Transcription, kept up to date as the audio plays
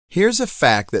Here's a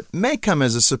fact that may come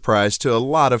as a surprise to a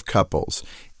lot of couples.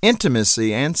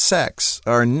 Intimacy and sex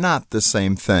are not the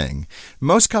same thing.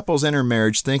 Most couples enter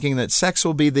marriage thinking that sex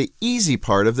will be the easy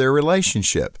part of their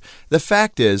relationship. The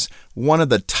fact is, one of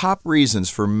the top reasons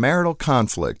for marital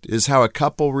conflict is how a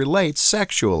couple relates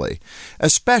sexually,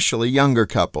 especially younger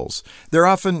couples. They're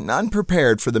often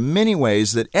unprepared for the many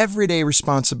ways that everyday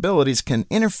responsibilities can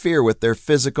interfere with their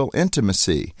physical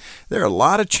intimacy. There are a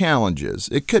lot of challenges.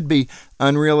 It could be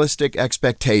unrealistic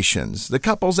expectations, the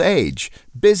couple's age,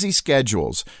 busy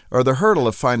schedules, or the hurdle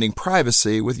of finding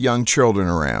privacy with young children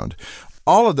around.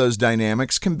 All of those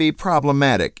dynamics can be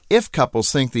problematic if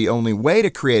couples think the only way to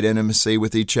create intimacy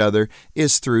with each other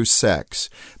is through sex.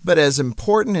 But as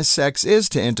important as sex is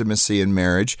to intimacy in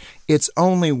marriage, it's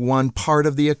only one part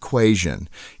of the equation.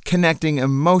 Connecting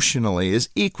emotionally is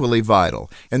equally vital,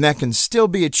 and that can still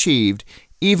be achieved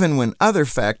even when other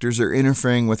factors are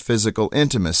interfering with physical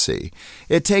intimacy.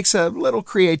 It takes a little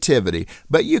creativity,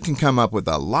 but you can come up with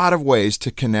a lot of ways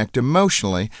to connect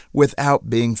emotionally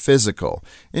without being physical.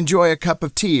 Enjoy a cup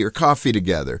of tea or coffee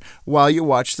together while you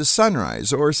watch the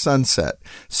sunrise or sunset.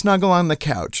 Snuggle on the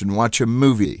couch and watch a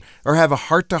movie, or have a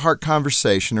heart-to-heart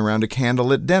conversation around a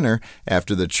candlelit dinner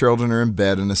after the children are in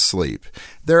bed and asleep.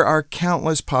 There are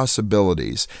countless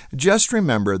possibilities. Just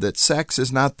remember that sex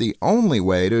is not the only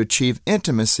way to achieve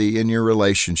intimacy in your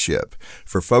relationship.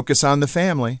 For Focus on the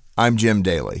Family, I'm Jim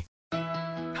Daly.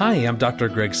 Hi, I'm Dr.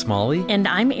 Greg Smalley. And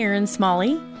I'm Erin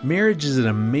Smalley. Marriage is an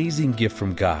amazing gift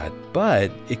from God, but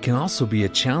it can also be a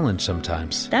challenge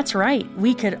sometimes. That's right.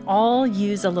 We could all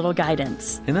use a little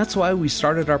guidance. And that's why we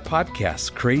started our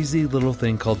podcast, Crazy Little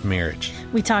Thing Called Marriage.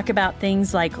 We talk about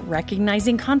things like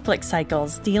recognizing conflict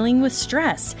cycles, dealing with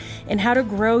stress, and how to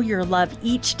grow your love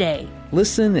each day.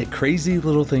 Listen at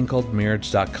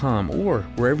crazylittlethingcalledmarriage.com or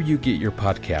wherever you get your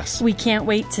podcasts. We can't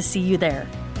wait to see you there.